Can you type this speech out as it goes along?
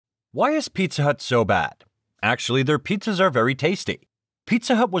Why is Pizza Hut so bad? Actually, their pizzas are very tasty.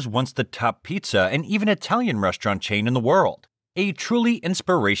 Pizza Hut was once the top pizza and even Italian restaurant chain in the world. A truly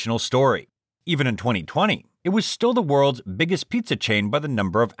inspirational story. Even in 2020, it was still the world's biggest pizza chain by the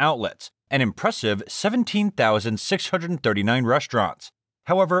number of outlets, an impressive 17,639 restaurants.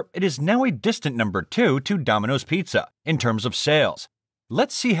 However, it is now a distant number 2 to Domino's Pizza in terms of sales.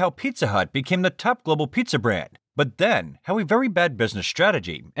 Let's see how Pizza Hut became the top global pizza brand, but then how a very bad business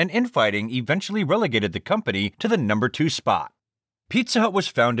strategy and infighting eventually relegated the company to the number 2 spot. Pizza Hut was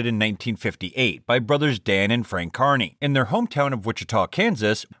founded in 1958 by brothers Dan and Frank Carney in their hometown of Wichita,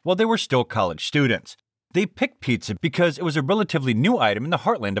 Kansas, while they were still college students. They picked pizza because it was a relatively new item in the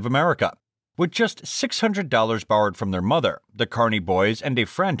heartland of America. With just $600 borrowed from their mother, the Carney boys and a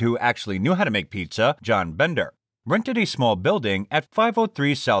friend who actually knew how to make pizza, John Bender, rented a small building at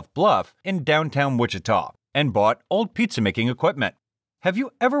 503 South Bluff in downtown Wichita and bought old pizza-making equipment. Have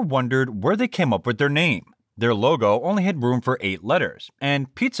you ever wondered where they came up with their name? Their logo only had room for 8 letters,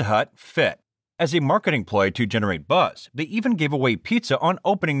 and Pizza Hut fit. As a marketing ploy to generate buzz, they even gave away pizza on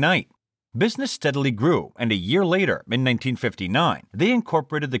opening night. Business steadily grew, and a year later, in 1959, they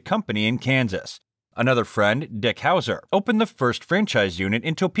incorporated the company in Kansas. Another friend, Dick Hauser, opened the first franchise unit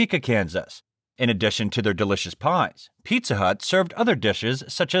in Topeka, Kansas. In addition to their delicious pies, Pizza Hut served other dishes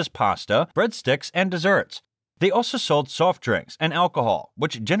such as pasta, breadsticks, and desserts. They also sold soft drinks and alcohol,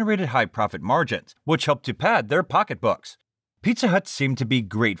 which generated high profit margins, which helped to pad their pocketbooks. Pizza Hut seemed to be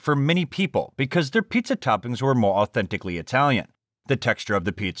great for many people because their pizza toppings were more authentically Italian. The texture of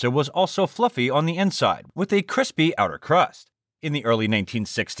the pizza was also fluffy on the inside, with a crispy outer crust. In the early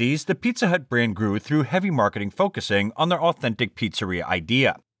 1960s, the Pizza Hut brand grew through heavy marketing focusing on their authentic pizzeria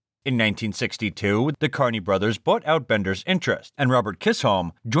idea. In 1962, the Carney brothers bought out Bender's interest, and Robert Kisholm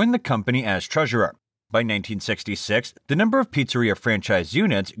joined the company as treasurer. By 1966, the number of pizzeria franchise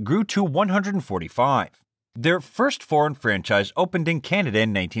units grew to 145. Their first foreign franchise opened in Canada in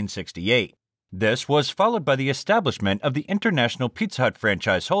 1968. This was followed by the establishment of the International Pizza Hut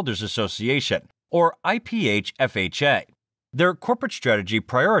Franchise Holders Association, or IPH-FHA. Their corporate strategy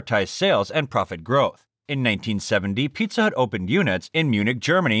prioritized sales and profit growth. In 1970, Pizza Hut opened units in Munich,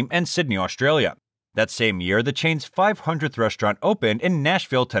 Germany, and Sydney, Australia. That same year, the chain's 500th restaurant opened in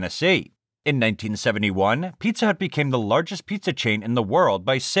Nashville, Tennessee. In 1971, Pizza Hut became the largest pizza chain in the world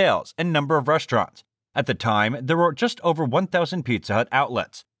by sales and number of restaurants. At the time, there were just over 1,000 Pizza Hut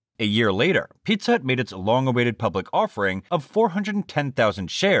outlets. A year later, Pizza Hut made its long-awaited public offering of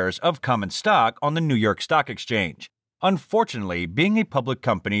 410,000 shares of common stock on the New York Stock Exchange. Unfortunately, being a public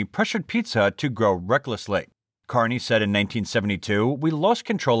company pressured Pizza Hut to grow recklessly. Carney said in 1972, "We lost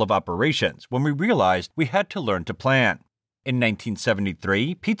control of operations when we realized we had to learn to plan." In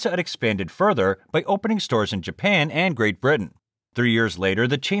 1973, Pizza Hut expanded further by opening stores in Japan and Great Britain. 3 years later,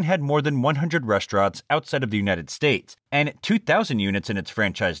 the chain had more than 100 restaurants outside of the United States and 2,000 units in its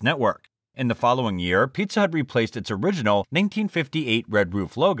franchise network. In the following year, Pizza Hut replaced its original 1958 red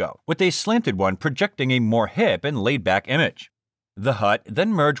roof logo with a slanted one projecting a more hip and laid-back image. The Hut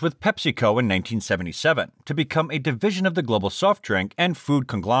then merged with PepsiCo in 1977 to become a division of the global soft drink and food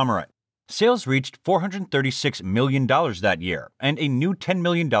conglomerate. Sales reached $436 million that year, and a new $10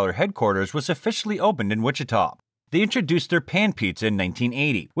 million headquarters was officially opened in Wichita. They introduced their pan pizza in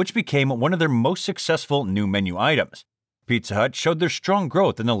 1980, which became one of their most successful new menu items. Pizza Hut showed their strong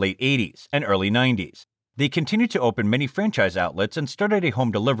growth in the late 80s and early 90s. They continued to open many franchise outlets and started a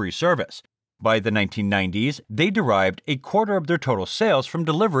home delivery service. By the 1990s, they derived a quarter of their total sales from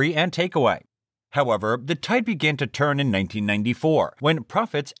delivery and takeaway. However, the tide began to turn in 1994, when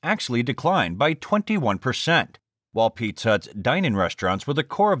profits actually declined by 21%. While Pizza Hut's dine-in restaurants were the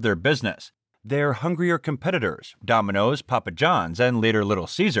core of their business, their hungrier competitors, Domino's, Papa John's, and later Little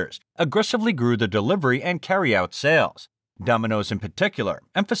Caesars, aggressively grew their delivery and carry-out sales. Domino's in particular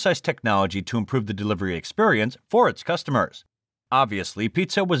emphasized technology to improve the delivery experience for its customers. Obviously,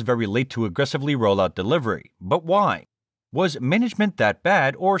 Pizza was very late to aggressively roll out delivery, but why? Was management that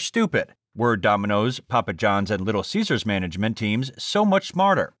bad or stupid? Were Domino's, Papa John's, and Little Caesars management teams so much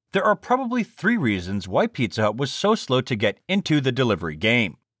smarter? There are probably 3 reasons why Pizza Hut was so slow to get into the delivery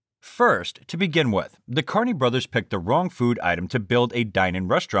game. First, to begin with, the Carney brothers picked the wrong food item to build a dine-in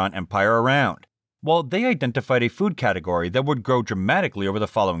restaurant empire around. While they identified a food category that would grow dramatically over the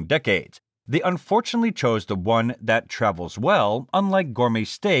following decades, they unfortunately chose the one that travels well, unlike gourmet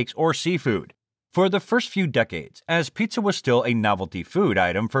steaks or seafood. For the first few decades, as pizza was still a novelty food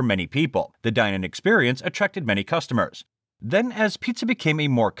item for many people, the dine-in experience attracted many customers. Then, as pizza became a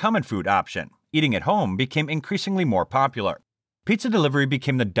more common food option, eating at home became increasingly more popular. Pizza delivery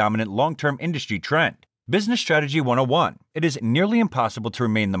became the dominant long-term industry trend. Business Strategy 101. It is nearly impossible to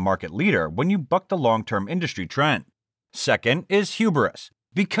remain the market leader when you buck the long-term industry trend. Second is hubris.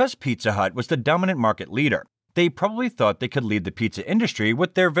 Because Pizza Hut was the dominant market leader, they probably thought they could lead the pizza industry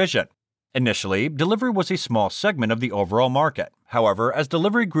with their vision. Initially, delivery was a small segment of the overall market. However, as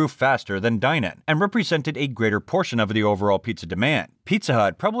delivery grew faster than dine-in and represented a greater portion of the overall pizza demand, Pizza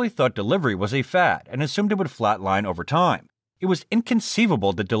Hut probably thought delivery was a fad and assumed it would flatline over time. It was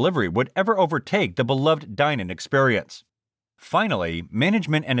inconceivable that delivery would ever overtake the beloved dine-in experience. Finally,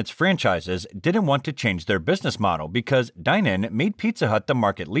 management and its franchises didn't want to change their business model because dine-in made Pizza Hut the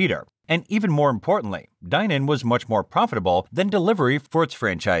market leader. And even more importantly, dine-in was much more profitable than delivery for its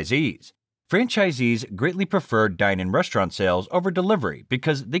franchisees. Franchisees greatly preferred dine-in restaurant sales over delivery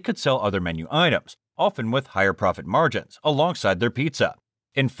because they could sell other menu items, often with higher profit margins, alongside their pizza.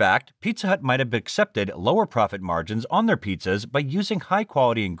 In fact, Pizza Hut might have accepted lower profit margins on their pizzas by using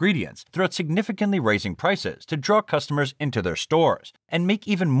high-quality ingredients throughout significantly raising prices to draw customers into their stores, and make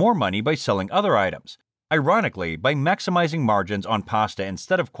even more money by selling other items, ironically by maximizing margins on pasta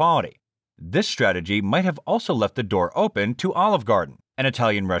instead of quality. This strategy might have also left the door open to Olive Garden, an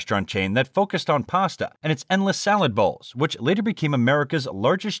Italian restaurant chain that focused on pasta and its endless salad bowls, which later became America's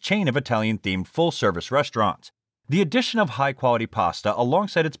largest chain of Italian-themed full-service restaurants. The addition of high-quality pasta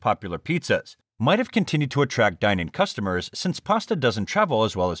alongside its popular pizzas might have continued to attract dine-in customers since pasta doesn't travel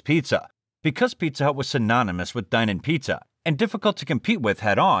as well as pizza. Because Pizza Hut was synonymous with dine-in pizza and difficult to compete with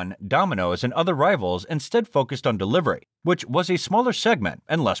head-on, Domino's and other rivals instead focused on delivery, which was a smaller segment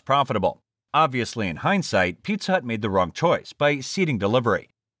and less profitable. Obviously, in hindsight, Pizza Hut made the wrong choice by seeding delivery,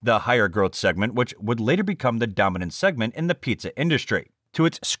 the higher growth segment which would later become the dominant segment in the pizza industry, to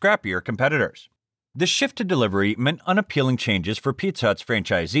its scrappier competitors. The shift to delivery meant unappealing changes for Pizza Hut's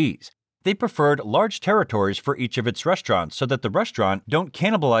franchisees. They preferred large territories for each of its restaurants so that the restaurant don't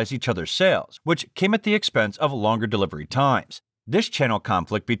cannibalize each other's sales, which came at the expense of longer delivery times. This channel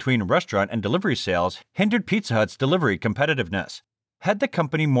conflict between restaurant and delivery sales hindered Pizza Hut's delivery competitiveness. Had the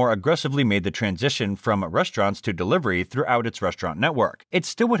company more aggressively made the transition from restaurants to delivery throughout its restaurant network, it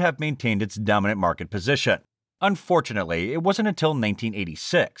still would have maintained its dominant market position. Unfortunately, it wasn't until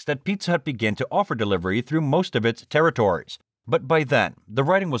 1986 that Pizza Hut began to offer delivery through most of its territories. But by then, the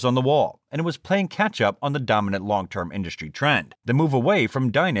writing was on the wall, and it was playing catch-up on the dominant long-term industry trend, the move away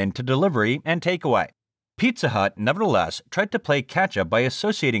from dine-in to delivery and takeaway. Pizza Hut, nevertheless, tried to play catch-up by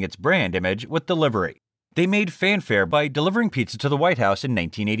associating its brand image with delivery. They made fanfare by delivering pizza to the White House in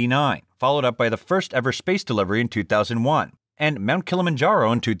 1989, followed up by the first-ever space delivery in 2001, and Mount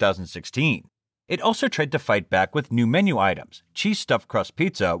Kilimanjaro in 2016. It also tried to fight back with new menu items. Cheese stuffed crust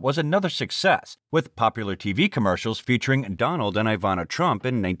pizza was another success, with popular TV commercials featuring Donald and Ivana Trump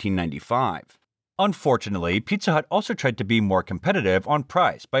in 1995. Unfortunately, Pizza Hut also tried to be more competitive on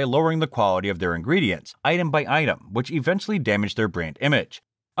price by lowering the quality of their ingredients, item by item, which eventually damaged their brand image.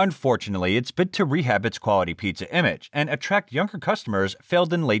 Unfortunately, its bid to rehab its quality pizza image and attract younger customers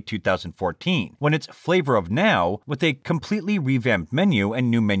failed in late 2014, when its Flavor of Now, with a completely revamped menu and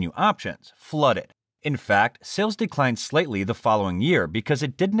new menu options, flooded. In fact, sales declined slightly the following year because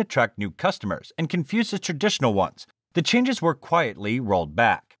it didn't attract new customers and confused its traditional ones. The changes were quietly rolled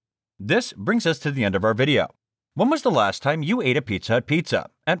back. This brings us to the end of our video. When was the last time you ate a Pizza Hut pizza,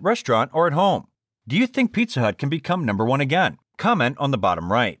 at restaurant or at home? Do you think Pizza Hut can become #1 again? Comment on the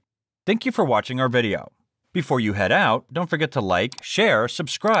bottom right. Thank you for watching our video. Before you head out, don't forget to like, share,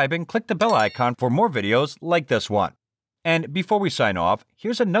 subscribe, and click the bell icon for more videos like this one. And before we sign off,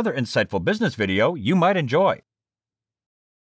 here's another insightful business video you might enjoy.